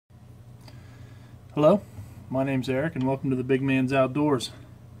Hello, my name's Eric and welcome to the Big Man's Outdoors.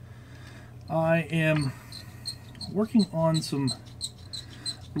 I am working on some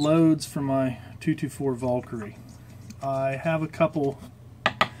loads for my 224 Valkyrie. I have a couple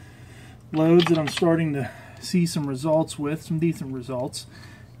loads that I'm starting to see some results with, some decent results,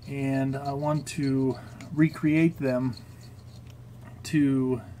 and I want to recreate them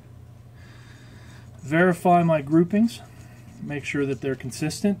to verify my groupings, make sure that they're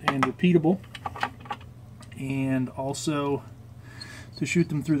consistent and repeatable, and also to shoot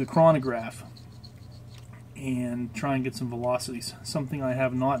them through the chronograph and try and get some velocities, something I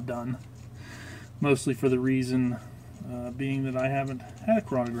have not done, mostly for the reason being that I haven't had a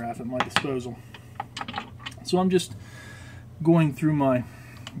chronograph at my disposal. So I'm just going through my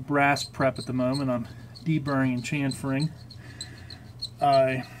brass prep at the moment. I'm deburring and chamfering.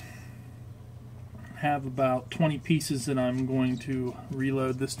 I have about 20 pieces that I'm going to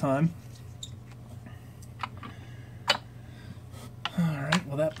reload this time. Alright,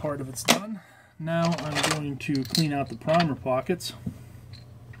 well that part of it's done. Now I'm going to clean out the primer pockets.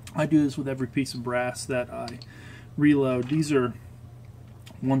 I do this with every piece of brass that I reload. These are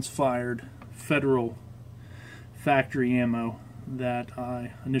once fired Federal factory ammo that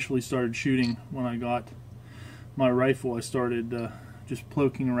I initially started shooting when I got my rifle. I started just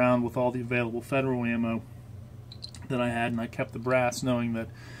poking around with all the available Federal ammo that I had, and I kept the brass knowing that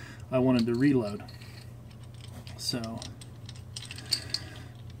I wanted to reload. So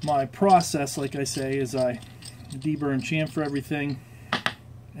my process, like I say, is I deburr and chamfer everything,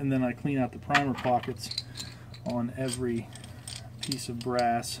 and then I clean out the primer pockets on every piece of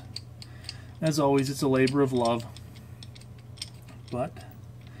brass. As always, it's a labor of love, but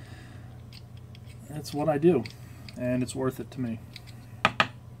that's what I do, and it's worth it to me.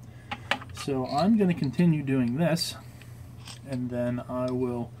 So I'm going to continue doing this, and then I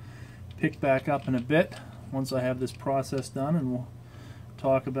will pick back up in a bit once I have this process done, and we'll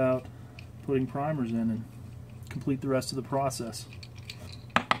talk about putting primers in and complete the rest of the process.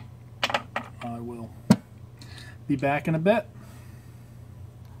 I will be back in a bit.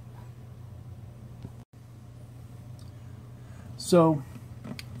 So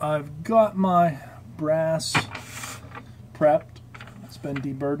I've got my brass prepped. It's been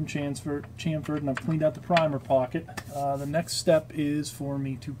deburred and chamfered, and I've cleaned out the primer pocket. The next step is for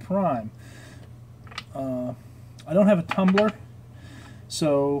me to prime. I don't have a tumbler,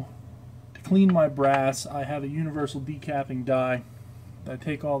 so to clean my brass, I have a universal decapping die. I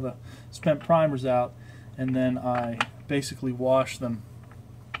take all the spent primers out, and then I basically wash them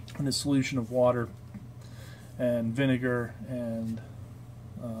in a solution of water and vinegar and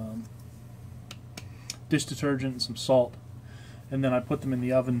dish detergent and some salt, and then I put them in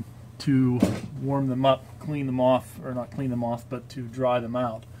the oven to warm them up, clean them off, or not clean them off, but to dry them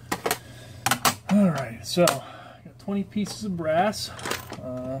out. Alright, so I got 20 pieces of brass.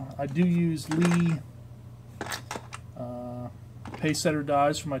 I do use Lee pace setter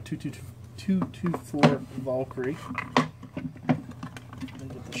dies for my 224 Valkyrie. Let me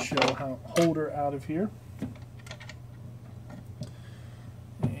get the shell holder out of here.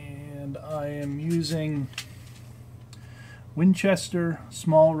 And I am using Winchester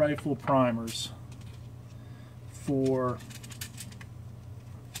small rifle primers for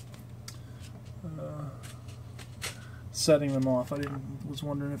setting them off. I was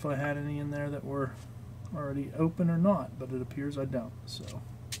wondering if I had any in there that were already open or not, but it appears I don't. So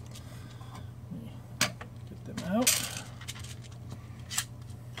let me get them out.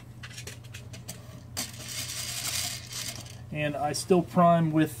 And I still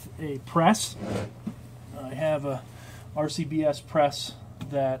prime with a press. I have a RCBS press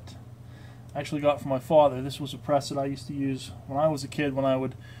that I actually got from my father. This was a press that I used to use when I was a kid when I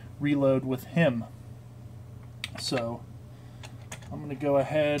would reload with him. So I'm going to go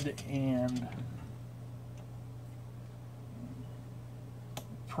ahead and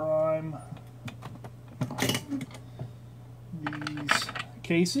prime these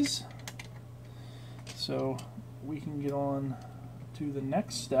cases so we can get on to the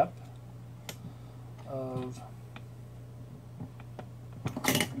next step of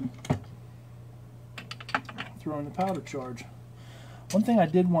throwing the powder charge. One thing I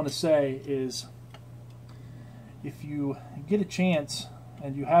did want to say is, if you get a chance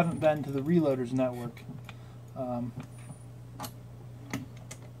and you haven't been to the Reloaders Network,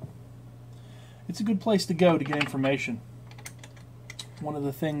 it's a good place to go to get information. One of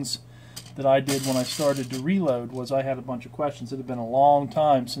the things that I did when I started to reload was I had a bunch of questions. It had been a long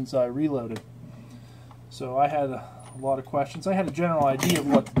time since I reloaded, so I had a lot of questions. I had a general idea of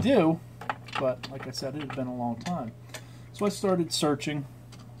what to do, but like I said, it had been a long time. So I started searching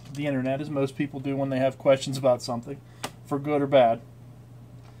the internet, as most people do when they have questions about something, for good or bad.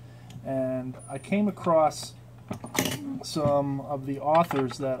 And I came across some of the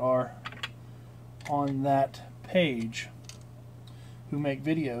authors that are on that page who make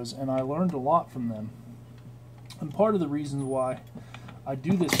videos, and I learned a lot from them. And part of the reason why I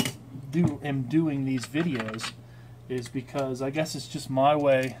am doing these videos is because I guess it's just my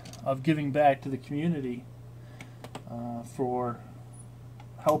way of giving back to the community for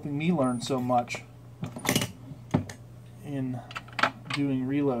helping me learn so much in doing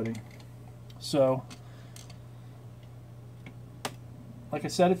reloading. So, like I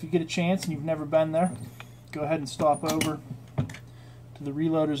said, if you get a chance and you've never been there, go ahead and stop over to the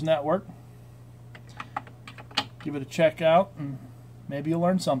Reloaders Network. Give it a check out, and maybe you'll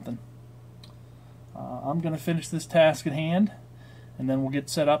learn something. I'm going to finish this task at hand, and then we'll get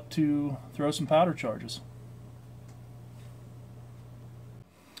set up to throw some powder charges.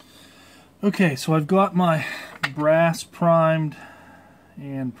 Okay, so I've got my brass primed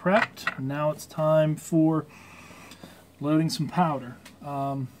and prepped. Now it's time for loading some powder.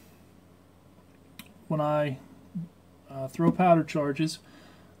 When I throw powder charges,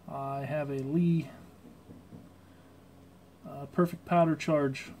 I have a Lee perfect powder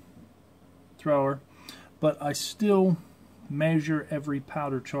charge thrower, but I still measure every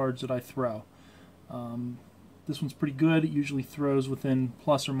powder charge that I throw. This one's pretty good. It usually throws within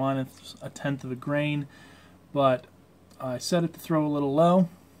plus or minus a tenth of a grain, but I set it to throw a little low,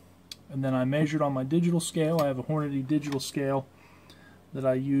 and then I measured on my digital scale. I have a Hornady digital scale that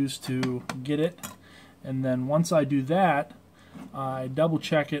I use to get it, and then once I do that, I double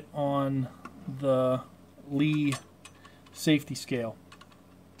check it on the Lee safety scale,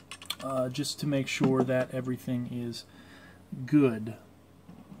 just to make sure that everything is good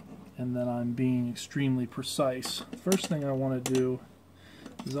and that I'm being extremely precise. First thing I want to do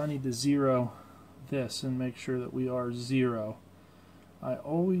is I need to zero this and make sure that we are zero. I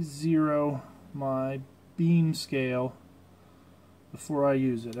always zero my beam scale before I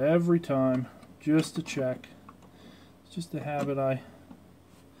use it every time, just to check. It's just a habit I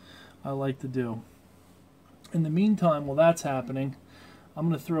like to do. In the meantime, while that's happening, I'm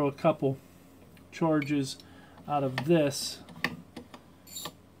going to throw a couple charges out of this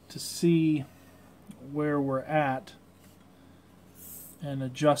to see where we're at and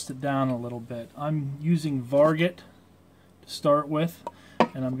adjust it down a little bit. I'm using Varget to start with,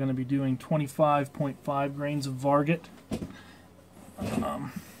 and I'm going to be doing 25.5 grains of Varget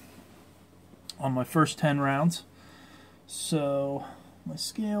on my first 10 rounds. So my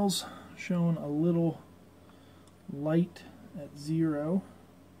scale's showing a little light at 0,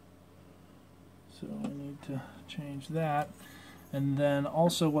 so I need to change that. And then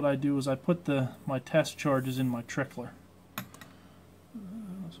also what I do is I put my test charges in my trickler.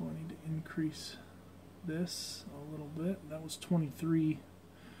 So I need to increase this a little bit. That was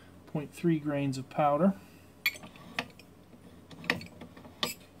 23.3 grains of powder.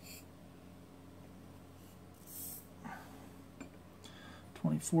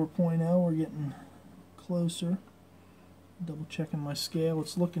 We're getting closer. Double checking my scale.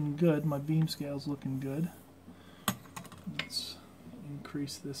 It's looking good. My beam scale's looking good. Let's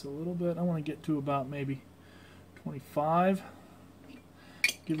increase this a little bit. I want to get to about maybe 25,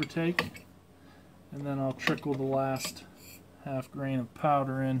 give or take, and then I'll trickle the last half grain of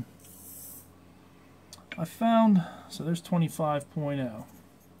powder in. I found, so there's 25.0.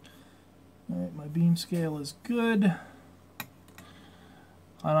 Alright, my beam scale is good.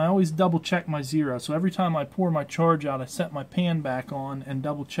 And I always double check my zero. So every time I pour my charge out, I set my pan back on and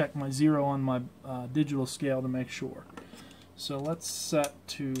double check my zero on my digital scale to make sure. So let's set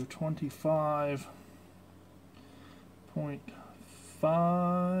to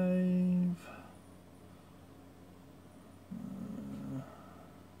 25.5.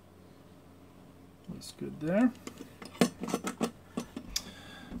 Looks good there.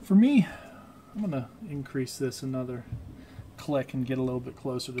 For me, I'm going to increase this another click and get a little bit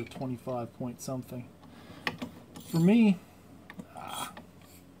closer to 25 point something. For me,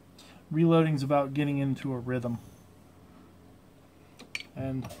 reloading's about getting into a rhythm,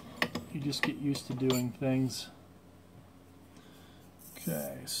 and you just get used to doing things.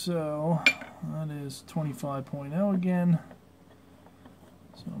 Okay, so that is 25.0 again.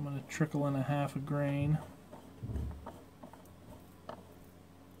 So I'm going to trickle in a half a grain.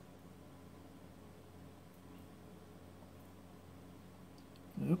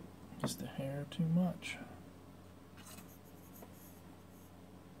 Oop, just a hair too much.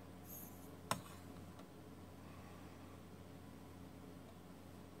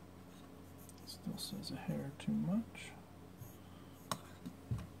 Still says a hair too much.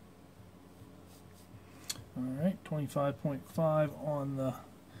 Alright, 25.5 on the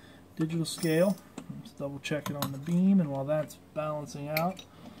digital scale. Let's double check it on the beam, and while that's balancing out,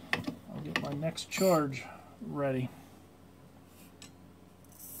 I'll get my next charge ready.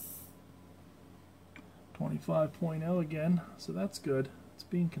 25.0 again, so that's good. It's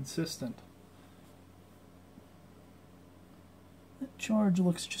being consistent. That charge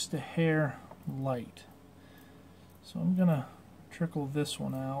looks just a hair light, so I'm gonna trickle this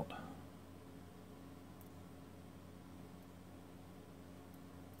one out.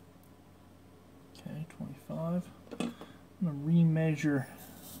 Okay, 25. I'm gonna remeasure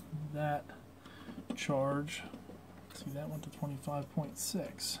that charge. See, that went to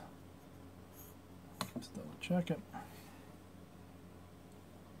 25.6. Let's double check it.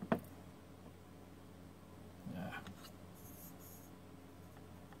 Yeah.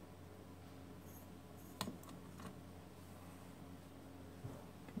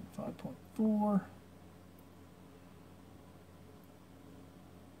 25.4.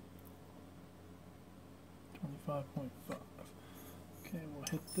 25.5. Okay, we'll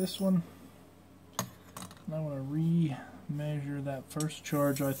hit this one. And I want to re-measure that first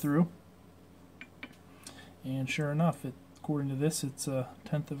charge I threw. And sure enough, according to this, it's a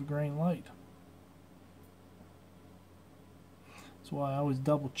 1/10 of a grain light. That's why I always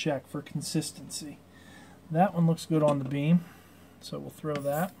double check for consistency. That one looks good on the beam, so we'll throw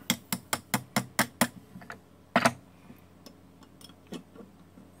that.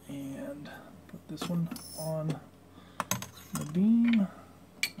 And put this one on the beam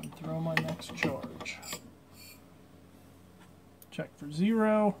and throw my next charge. Check for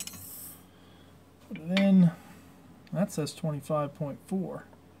 0. Put it in. That says 25.4.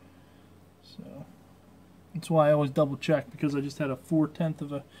 So that's why I always double check, because I just had a 4/10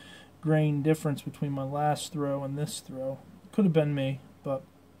 of a grain difference between my last throw and this throw. Could have been me, but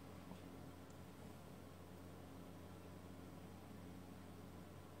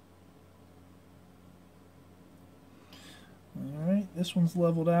alright, this one's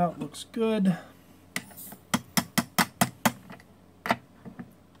leveled out, looks good.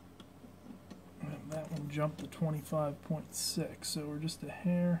 That one jumped to 25.6, so we're just a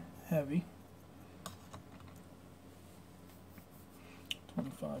hair heavy.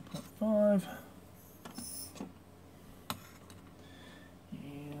 25.5.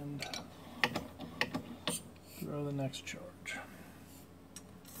 And throw the next charge.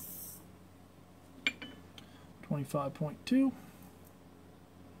 25.2.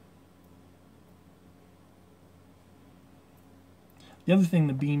 The other thing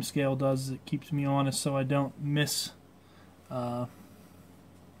the beam scale does is it keeps me honest, so I don't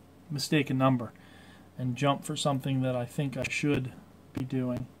mistake a number and jump for something that I think I should be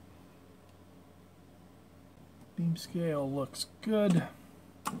doing. Beam scale looks good.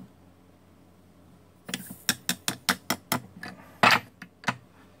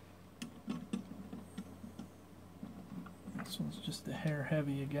 This one's just a hair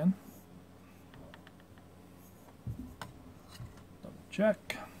heavy again. Double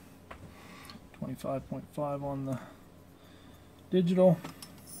check. 25.5 on the digital.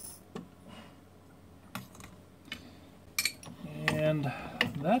 And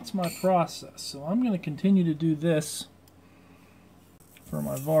that's my process. So I'm going to continue to do this for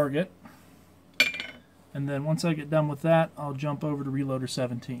my Varget. And then once I get done with that, I'll jump over to Reloader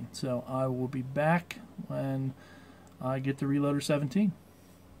 17. So I will be back when I get to Reloader 17.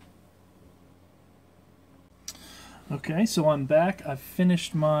 Okay, so I'm back. I've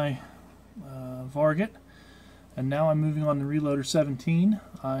finished my Varget. And now I'm moving on to Reloader 17.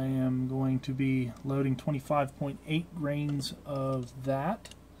 I am going to be loading 25.8 grains of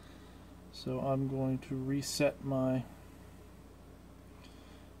that. So I'm going to reset my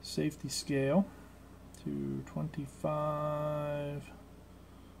safety scale to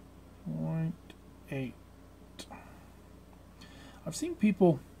 25.8. I've seen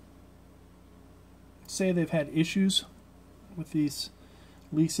people say they've had issues with these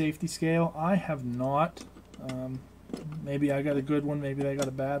Lee safety scale. I have not. Maybe I got a good one, maybe I got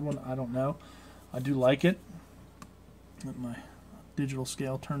a bad one, I don't know. I do like it. Get my digital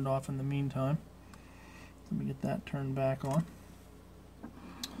scale turned off in the meantime. Let me get that turned back on.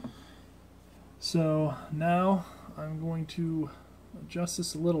 So now I'm going to adjust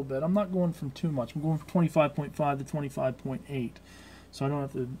this a little bit. I'm not going from too much. I'm going from 25.5 to 25.8, so I don't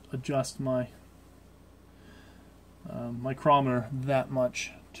have to adjust my micrometer that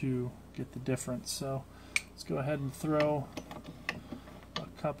much to get the difference. So let's go ahead and throw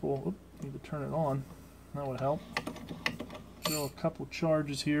a couple. Oops, need to turn it on. That would help. Throw a couple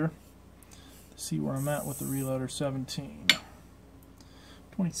charges here to see where I'm at with the Reloader 17.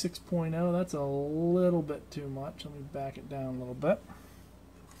 26.0, that's a little bit too much. Let me back it down a little bit.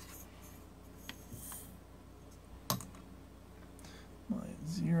 My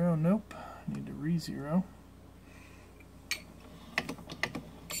 0, nope, I need to re-zero.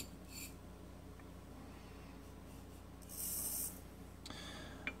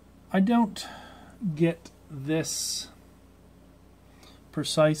 I don't get this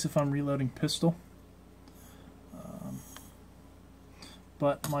precise if I'm reloading pistol.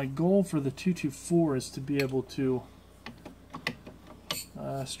 But my goal for the 224 is to be able to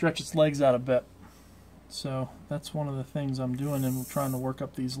stretch its legs out a bit. So that's one of the things I'm doing and trying to work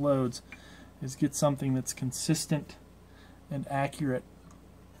up these loads, is get something that's consistent and accurate,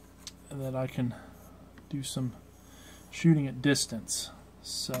 and that I can do some shooting at distance.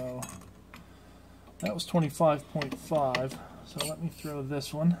 So that was 25.5. So let me throw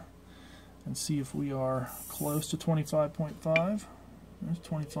this one and see if we are close to 25.5. There's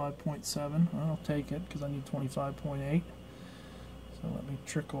 25.7. I'll take it because I need 25.8. So let me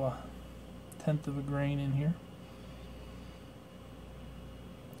trickle a 1/10 of a grain in here.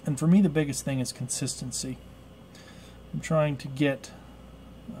 And for me, the biggest thing is consistency. I'm trying to get,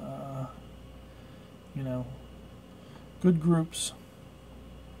 you know, good groups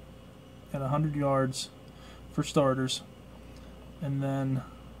at 100 yards for starters, and then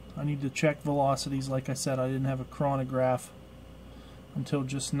I need to check velocities. Like I said, I didn't have a chronograph until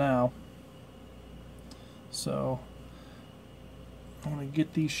just now, so I'm going to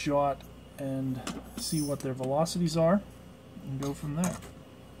get these shot and see what their velocities are and go from there.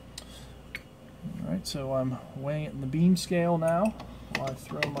 Alright, so I'm weighing it in the beam scale now while I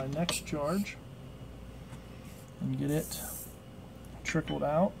throw my next charge and get it trickled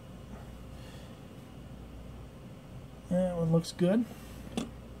out. That one looks good.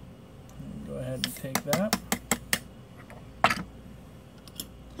 Go ahead and take that.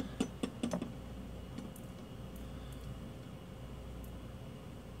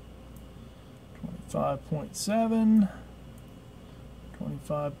 .7,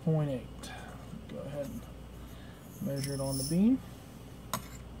 25.8. Go ahead and measure it on the beam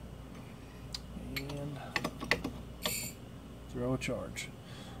and throw a charge.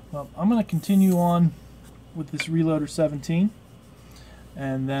 Well, I'm going to continue on with this Reloader 17,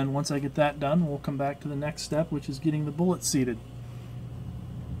 and then once I get that done, we'll come back to the next step, which is getting the bullet seated.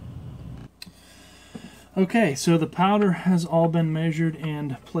 Okay, so the powder has all been measured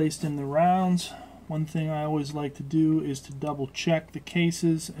and placed in the rounds. One thing I always like to do is to double check the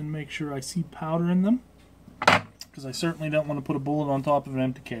cases and make sure I see powder in them, because I certainly don't want to put a bullet on top of an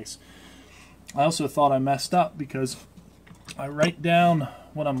empty case. I also thought I messed up because I write down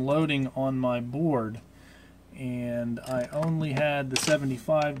what I'm loading on my board, and I only had the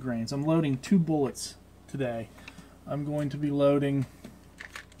 75 grains. I'm loading 2 bullets today. I'm going to be loading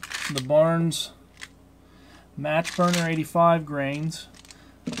the Barnes Match Burner 85 grains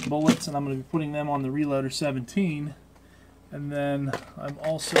bullets, and I'm going to be putting them on the Reloader 17, and then I'm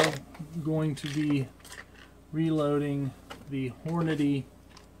also going to be reloading the Hornady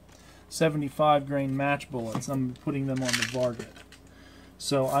 75 grain match bullets. I'm putting them on the Varget.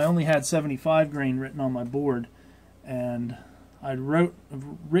 So I only had 75 grain written on my board, and I'd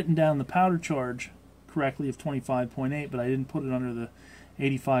written down the powder charge correctly of 25.8, but I didn't put it under the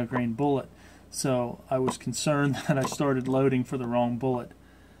 85 grain bullet. So I was concerned that I started loading for the wrong bullet.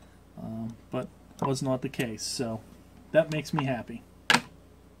 But was not the case, so that makes me happy.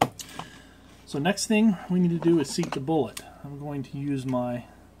 So next thing we need to do is seat the bullet. I'm going to use my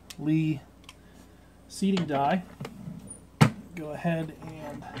Lee seating die. Go ahead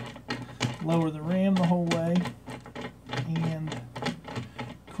and lower the ram the whole way and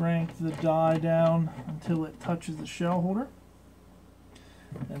crank the die down until it touches the shell holder,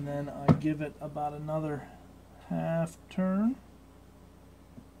 and then I give it about another half turn.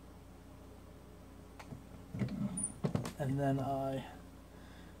 And then I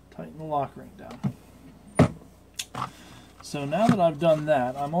tighten the lock ring down. So now that I've done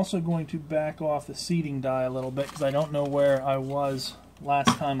that, I'm also going to back off the seating die a little bit because I don't know where I was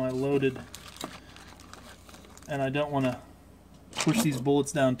last time I loaded, and I don't want to push these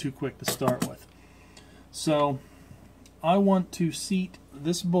bullets down too quick to start with. So I want to seat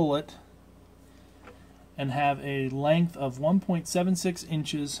this bullet and have a length of 1.76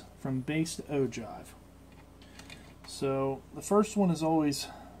 inches from base to ogive. So the first one is always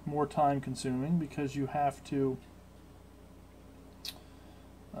more time consuming because you have to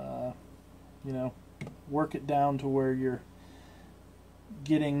you know, work it down to where you're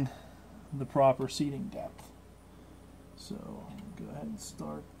getting the proper seating depth. So go ahead and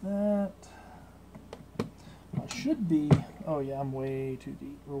start that. I should be Oh yeah, I'm way too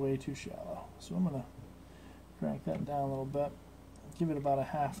deep, or way too shallow. So I'm going to crank that down a little bit. Give it about a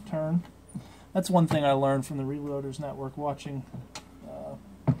half turn. That's one thing I learned from the Reloaders Network, watching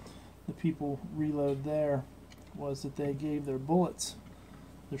the people reload there, was that they gave their bullets,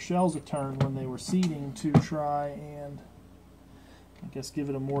 their shells, a turn when they were seating to try and, I guess, give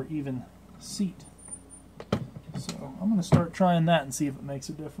it a more even seat. So I'm going to start trying that and see if it makes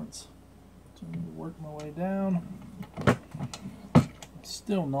a difference. So I need to work my way down.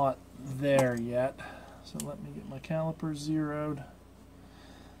 Still not there yet, so let me get my caliper zeroed.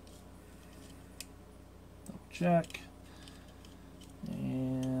 Double check.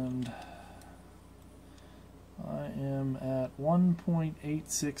 And I am at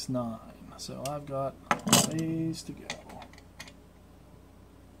 1.869, so I've got a ways to go.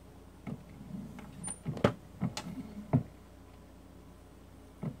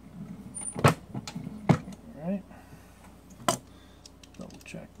 Alright, double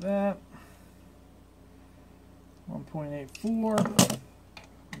check that. 1.84,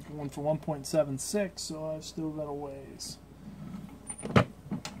 I'm going for 1.76, so I've still got a ways.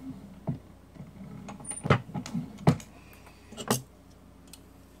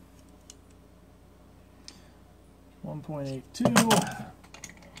 1.82.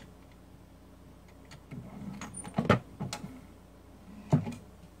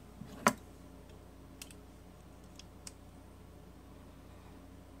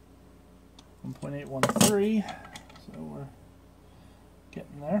 .813, so we're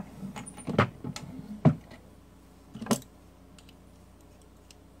getting there.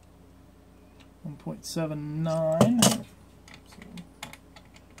 1.79.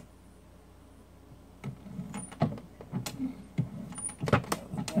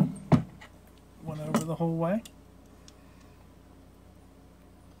 So went over the whole way.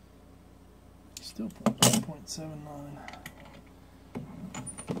 Still 1.79.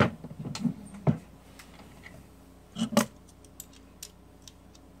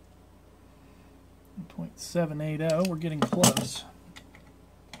 780, we're getting close.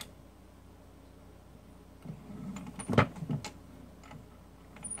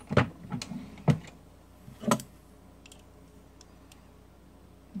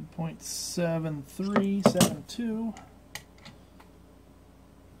 .7372.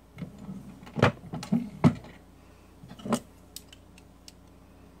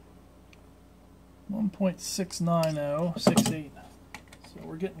 1.69068. So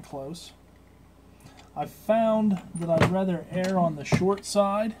we're getting close. I found that I'd rather err on the short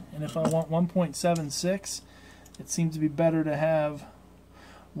side, and if I want 1.76, it seems to be better to have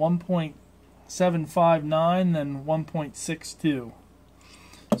 1.759 than 1.62.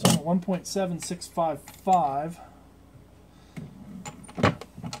 So I'm at 1.7655.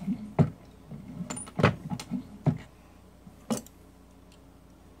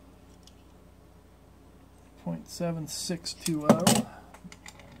 .7620.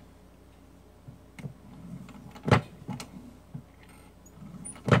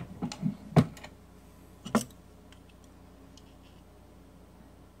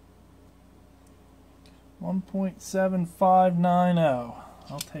 1.7590.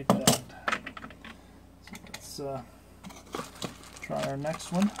 I'll take that. So let's try our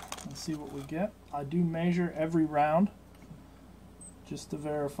next one and see what we get. I do measure every round just to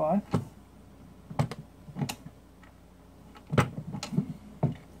verify.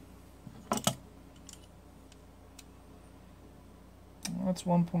 Well, that's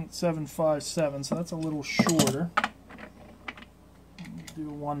 1.757, so that's a little shorter. Do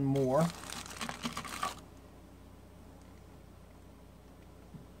one more.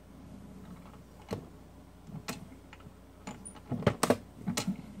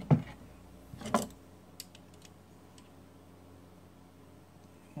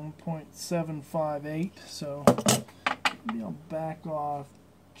 .758, so maybe I'll back off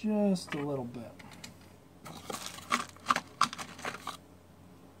just a little bit.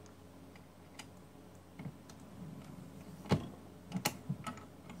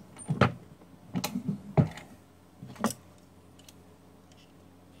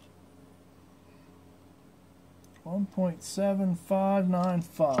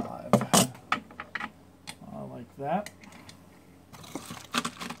 .7595. I like that.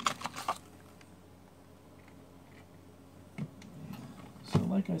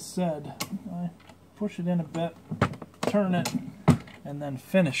 Like I said, I push it in a bit, turn it, and then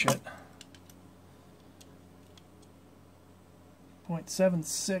finish it.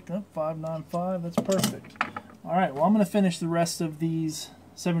 0.76, that's perfect. Alright, well I'm going to finish the rest of these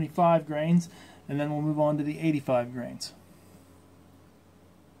 75 grains, and then we'll move on to the 85 grains.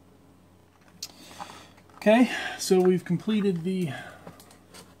 Okay, so we've completed the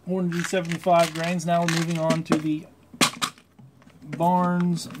Hornady 75 grains. Now we're moving on to the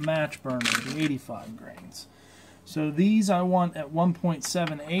Barnes match burner, the 85 grains. So these I want at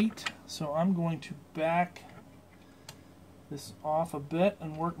 1.78, so I'm going to back this off a bit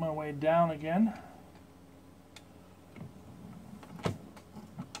and work my way down again.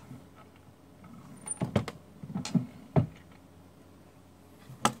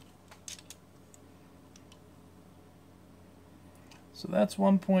 So that's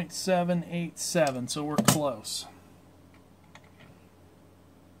 1.787, so we're close.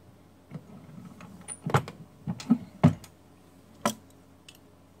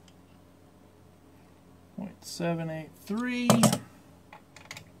 .783.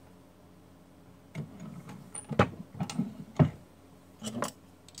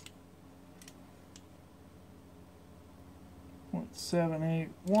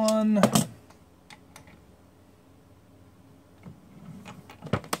 .781.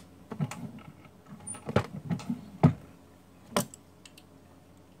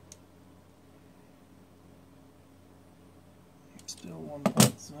 Still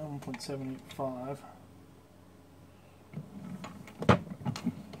 1.785.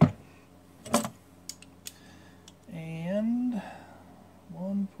 And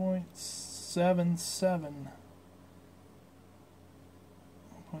 1.77.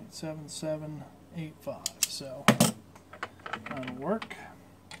 1.7785. So that'll work.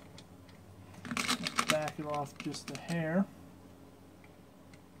 Let's back it off just a hair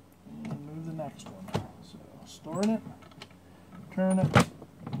and move the next one. So start it, turn it,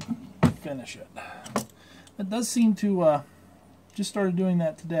 finish it. That does seem to, just started doing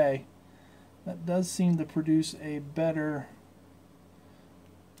that today, that does seem to produce a better,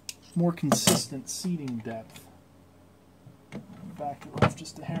 more consistent seating depth. Back it off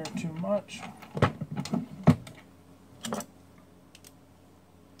just a hair too much.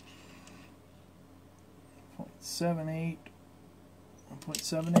 0.78,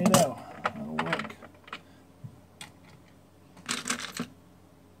 1.780, that'll work.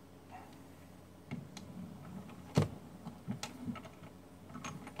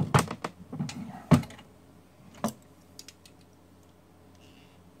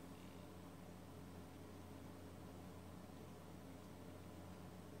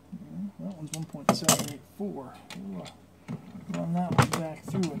 That one's 1.784. Run that one back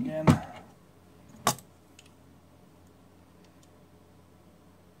through again.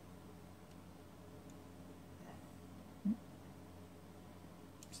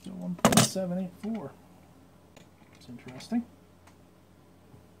 Still 1.784. It's interesting.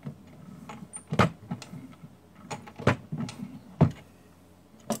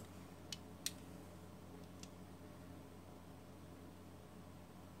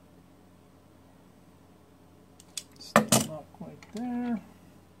 Not quite there.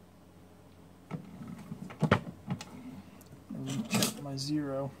 Check my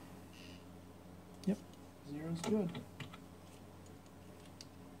zero. Yep, zero's good.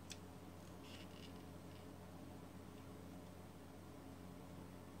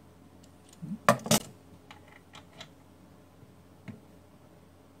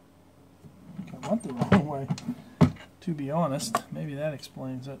 I went the wrong way, to be honest. Maybe that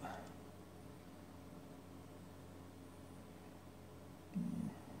explains it.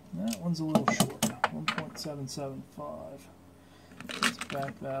 That one's a little short, 1.775. Let's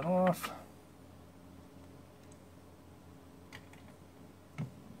back that off.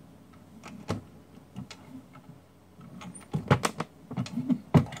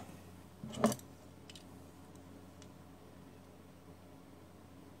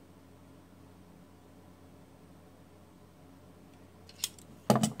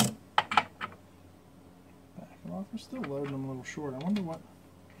 Back it off. We're still loading them a little short. I wonder why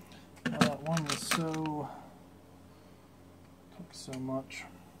that one was took so much.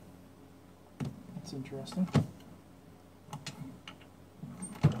 That's interesting.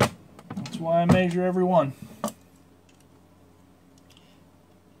 That's why I measure every one.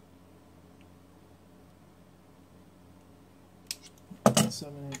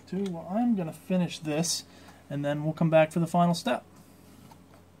 .782. Well, I'm going to finish this, and then we'll come back for the final step.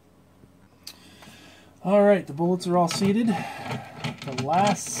 All right, the bullets are all seated. The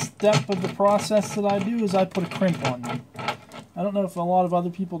last step of the process that I do is I put a crimp on them. I don't know if a lot of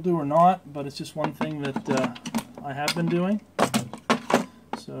other people do or not, but it's just one thing that I have been doing.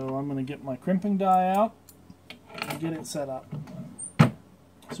 So I'm going to get my crimping die out and get it set up.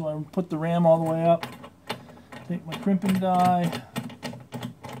 So I put the ram all the way up, take my crimping die,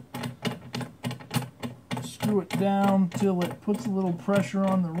 screw it down till it puts a little pressure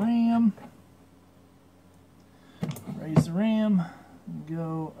on the ram. raise the ram and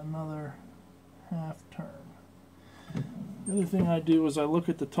go another half turn. The other thing I do is I look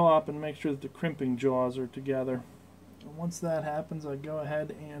at the top and make sure that the crimping jaws are together. And once that happens, I go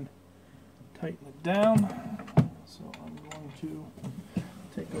ahead and tighten it down. So I'm going to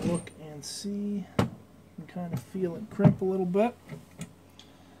take a look and see and kind of feel it crimp a little bit.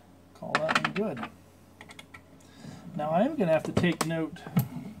 Call that one good. Now I am going to have to take note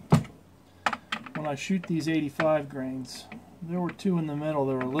when I shoot these 85 grains. There were two in the middle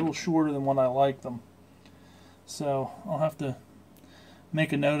that were a little shorter than what I like them. So I'll have to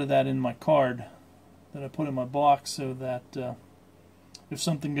make a note of that in my card that I put in my box, so that if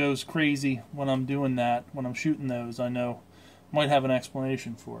something goes crazy when I'm doing that, when I'm shooting those, I know I might have an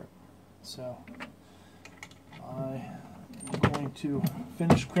explanation for it. So I am going to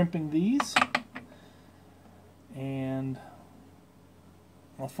finish crimping these, and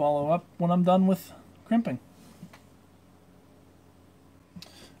I'll follow up when I'm done with crimping.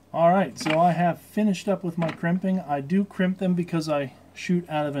 Alright, so I have finished up with my crimping. I do crimp them because I shoot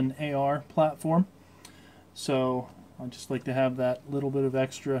out of an AR platform. So I just like to have that little bit of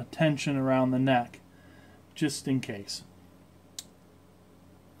extra tension around the neck, just in case.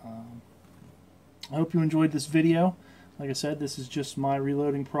 I hope you enjoyed this video. Like I said, this is just my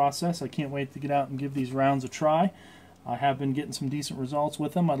reloading process. I can't wait to get out and give these rounds a try. I have been getting some decent results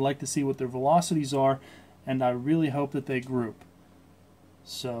with them. I'd like to see what their velocities are, and I really hope that they group.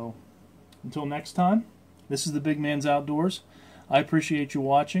 So, until next time, this is the Big Man's Outdoors. I appreciate you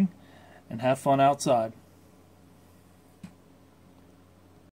watching, and have fun outside.